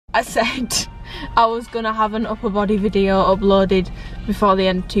I said I was gonna have an upper body video uploaded before the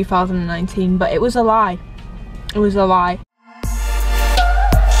end of 2019, but it was a lie. It was a lie.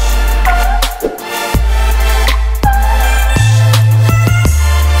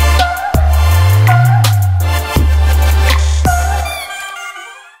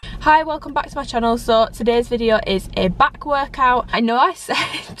 Hi, welcome back to my channel. So today's video is a back workout. I know I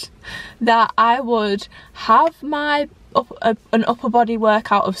said that I would have my an upper body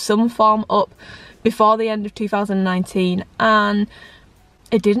workout of some form up before the end of 2019 and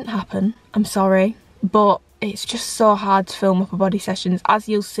it didn't happen. I'm sorry, but it's just so hard to film upper body sessions. As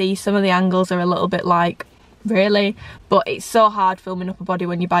you'll see, some of the angles are a little bit like, really? But it's so hard filming upper body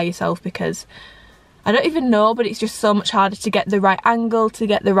when you're by yourself because I don't even know, but it's just so much harder to get the right angle, to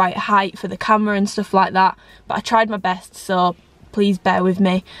get the right height for the camera and stuff like that. But I tried my best, so please bear with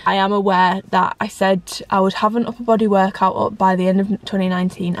me. I am aware that I said I would have an upper body workout up by the end of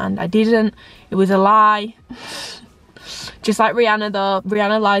 2019 and I didn't. It was a lie. Just like Rihanna though,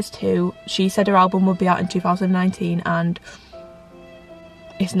 Rihanna lies too. She said her album would be out in 2019 and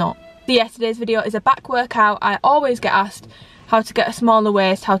it's not. So yeah, today's video is a back workout. I always get asked how to get a smaller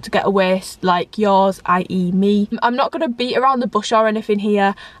waist, how to get a waist like yours, i.e. me. I'm not going to beat around the bush or anything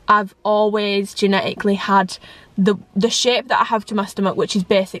here. I've always genetically had the shape that I have to my stomach, which is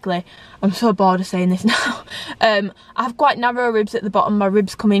basically, I'm so bored of saying this now, I have quite narrow ribs at the bottom. My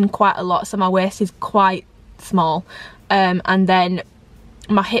ribs come in quite a lot, so my waist is quite small, and then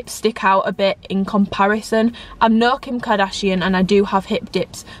my hips stick out a bit in comparison. I'm no Kim Kardashian and I do have hip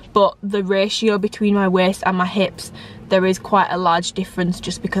dips, but the ratio between my waist and my hips, there is quite a large difference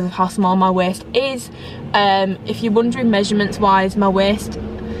just because of how small my waist is. If you're wondering measurements wise, my waist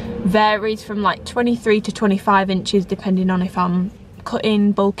varies from like 23 to 25 inches depending on if I'm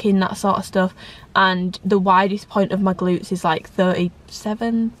cutting, bulking, that sort of stuff, and the widest point of my glutes is like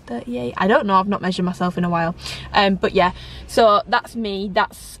 37, 38, I don't know, I've not measured myself in a while, but yeah, so that's me.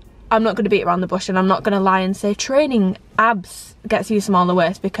 I'm not going to beat around the bush and I'm not going to lie and say training abs gets you a smaller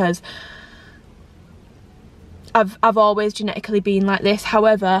waist because I've always genetically been like this.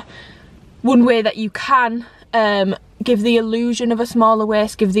 However, one way that you can give the illusion of a smaller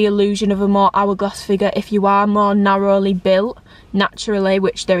waist, give the illusion of a more hourglass figure if you are more narrowly built naturally,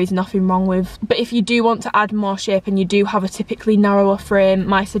 which there is nothing wrong with. But if you do want to add more shape and you do have a typically narrower frame,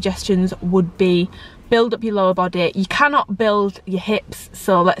 my suggestions would be build up your lower body. You cannot build your hips,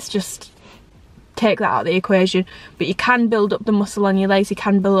 so let's just take that out of the equation, but you can build up the muscle on your legs, you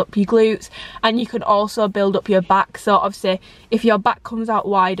can build up your glutes, and you can also build up your back. So obviously if your back comes out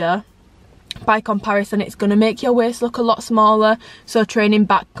wider, by comparison it's going to make your waist look a lot smaller, so training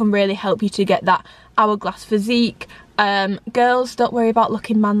back can really help you to get that hourglass physique. Girls, don't worry about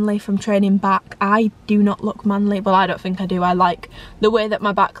looking manly from training back. I do not look manly. Well, I don't think I do. I like the way that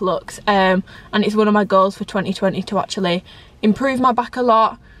my back looks, and it's one of my goals for 2020 to actually improve my back a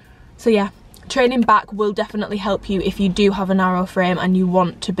lot. So yeah, training back will definitely help you if you do have a narrow frame and you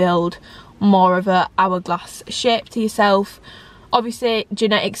want to build more of a hourglass shape to yourself. Obviously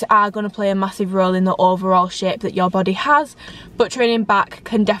genetics are going to play a massive role in the overall shape that your body has, but training back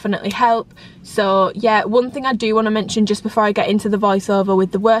can definitely help. So yeah, one thing I do want to mention just before I get into the voiceover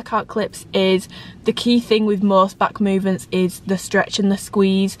with the workout clips is the key thing with most back movements is the stretch and the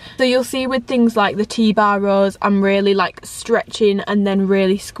squeeze. So you'll see with things like the T-bar rows, I'm really like stretching and then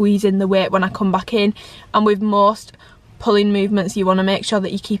really squeezing the weight when I come back in, and with most pulling movements you want to make sure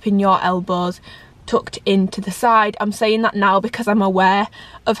that you're keeping your elbows tucked into the side. I'm saying that now because I'm aware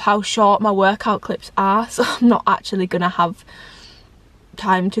of how short my workout clips are, so I'm not actually gonna have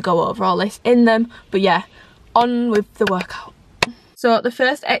time to go over all this in them. But yeah, on with the workout. So the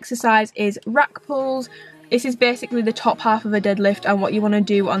first exercise is rack pulls. This is basically the top half of a deadlift, and what you want to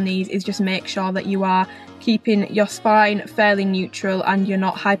do on these is just make sure that you are keeping your spine fairly neutral and you're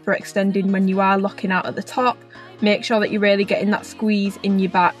not hyperextending when you are locking out at the top. Make sure that you're really getting that squeeze in your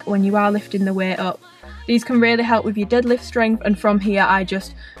back when you are lifting the weight up. These can really help with your deadlift strength, and from here I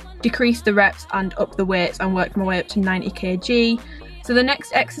just decreased the reps and up the weights and worked my way up to 90 kg. So the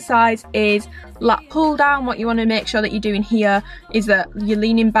next exercise is lat pull down. What you want to make sure that you're doing here is that you're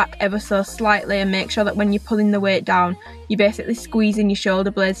leaning back ever so slightly, and make sure that when you're pulling the weight down, you're basically squeezing your shoulder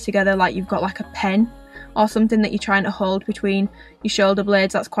blades together like you've got like a pen or something that you're trying to hold between your shoulder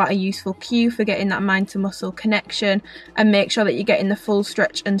blades. That's quite a useful cue for getting that mind to muscle connection, and make sure that you're getting the full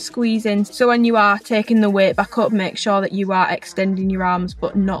stretch and squeeze in. So when you are taking the weight back up, make sure that you are extending your arms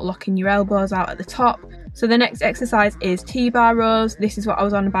but not locking your elbows out at the top. So the next exercise is T-bar rows. This is what I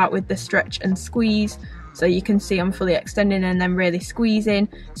was on about with the stretch and squeeze. So you can see I'm fully extending and then really squeezing.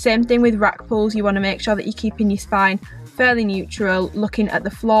 Same thing with rack pulls. You want to make sure that you're keeping your spine fairly neutral, looking at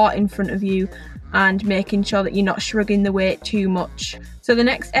the floor in front of you and making sure that you're not shrugging the weight too much. So the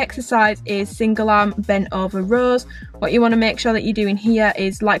next exercise is single arm bent over rows. What you want to make sure that you're doing here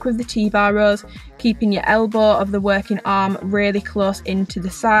is, like with the T-bar rows, keeping your elbow of the working arm really close into the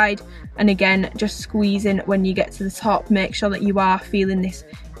side, and again just squeezing when you get to the top. Make sure that you are feeling this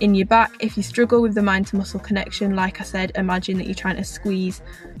in your back. If you struggle with the mind to muscle connection, like I said, imagine that you're trying to squeeze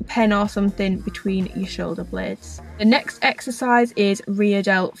a pen or something between your shoulder blades. The next exercise is rear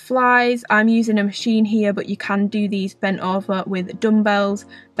delt flies. I'm using a machine here, but you can do these bent over with dumbbells.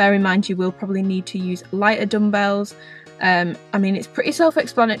 Bear in mind you will probably need to use lighter dumbbells. I mean, it's pretty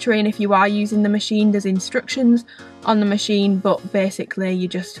self-explanatory, and if you are using the machine, there's instructions on the machine, but basically you're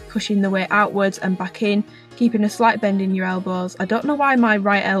just pushing the weight outwards and back in, keeping a slight bend in your elbows. I don't know why my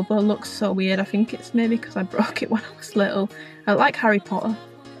right elbow looks so weird. I think it's maybe because I broke it when I was little. I like Harry Potter.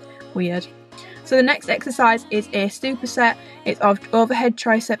 Weird. So the next exercise is a superset. It's of overhead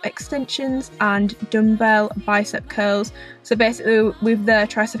tricep extensions and dumbbell bicep curls. So basically with the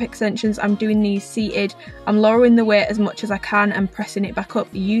tricep extensions, I'm doing these seated. I'm lowering the weight as much as I can and pressing it back up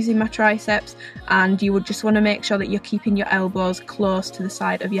using my triceps, and you would just want to make sure that you're keeping your elbows close to the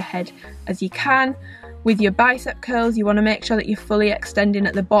side of your head as you can. With your bicep curls, you want to make sure that you're fully extending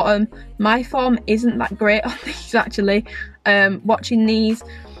at the bottom. My form isn't that great on these actually, watching these.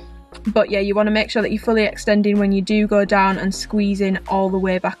 But yeah, you want to make sure that you're fully extending when you do go down and squeezing all the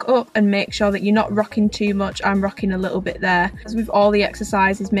way back up, and make sure that you're not rocking too much. I'm rocking a little bit there. As with all the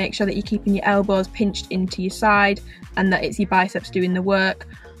exercises, make sure that you're keeping your elbows pinched into your side and that it's your biceps doing the work,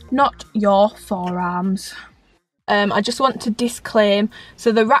 not your forearms. I just want to disclaim,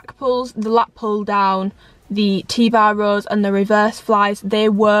 so the rack pulls, the lat pull down, the T-bar rows and the reverse flies, they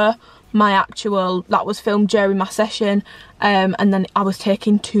were my actual, that was filmed during my session, and then I was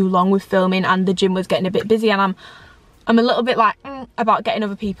taking too long with filming and the gym was getting a bit busy, and I'm a little bit like about getting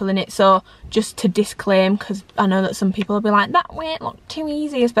other people in it. So just to disclaim, because I know that some people will be like, that weight looked too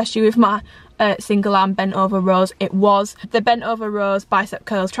easy, especially with my single arm bent over rows. It was the bent over rows, bicep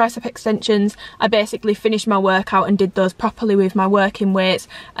curls, tricep extensions. I basically finished my workout and did those properly with my working weights,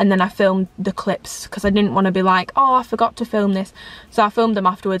 and then I filmed the clips because I didn't want to be like, oh, I forgot to film this. So I filmed them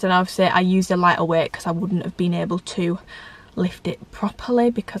afterwards, and obviously I used a lighter weight because I wouldn't have been able to lift it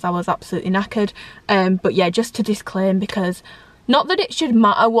properly because I was absolutely knackered. But yeah, just to disclaim, because not that it should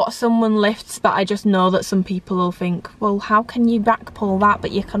matter what someone lifts, but I just know that some people will think, well, how can you back pull that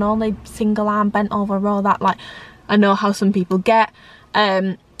but you can only single arm bent over row that? Like, I know how some people get,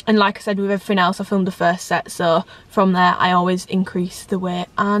 and like I said, with everything else, I filmed the first set, so from there I always increase the weight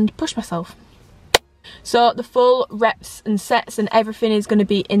and push myself. So the full reps and sets and everything is going to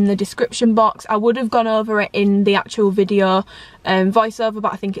be in the description box. I would have gone over it in the actual video voiceover,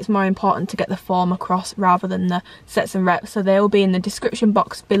 but I think it's more important to get the form across rather than the sets and reps, so they will be in the description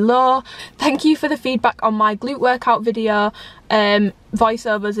box below. Thank you for the feedback on my glute workout video.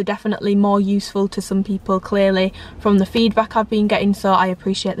 Voiceovers are definitely more useful to some people, clearly, from the feedback I've been getting, so I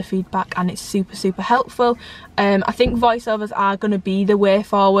appreciate the feedback and it's super helpful. I think voiceovers are going to be the way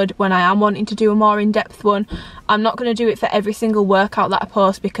forward when I am wanting to do a more in-depth one. I'm not going to do it for every single workout that I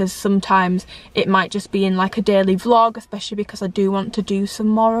post, because sometimes it might just be in like a daily vlog, especially because I do want to do some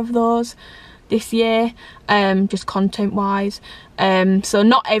more of those this year, just content wise. So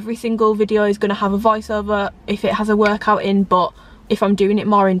not every single video is going to have a voiceover if it has a workout in, but if I'm doing it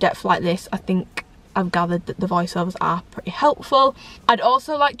more in depth like this, I think I've gathered that the voiceovers are pretty helpful. I'd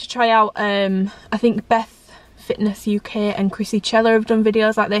also like to try out, I think Beth Fitness UK and Chrissy Chella have done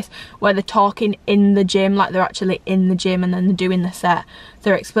videos like this where they're talking in the gym, like they're actually in the gym and then they're doing the set.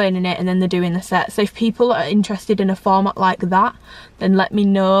 They're explaining it and then they're doing the set. So if people are interested in a format like that, then let me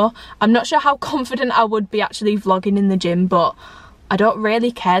know. I'm not sure how confident I would be actually vlogging in the gym, but I don't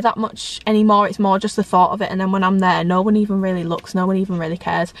really care that much anymore. It's more just the thought of it, and then when I'm there, no one even really looks, no one even really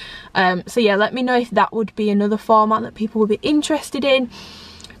cares. So yeah, let me know if that would be another format that people would be interested in.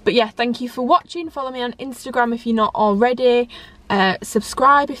 But yeah, thank you for watching. Follow me on Instagram if you're not already.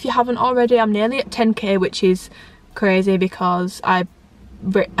 Subscribe if you haven't already. I'm nearly at 10k, which is crazy because I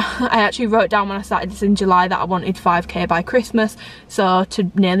actually wrote down when I started this in July that I wanted 5k by Christmas. So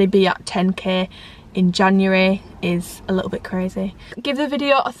to nearly be at 10k in January is a little bit crazy. Give the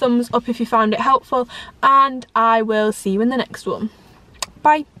video a thumbs up if you found it helpful, and I will see you in the next one.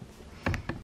 Bye.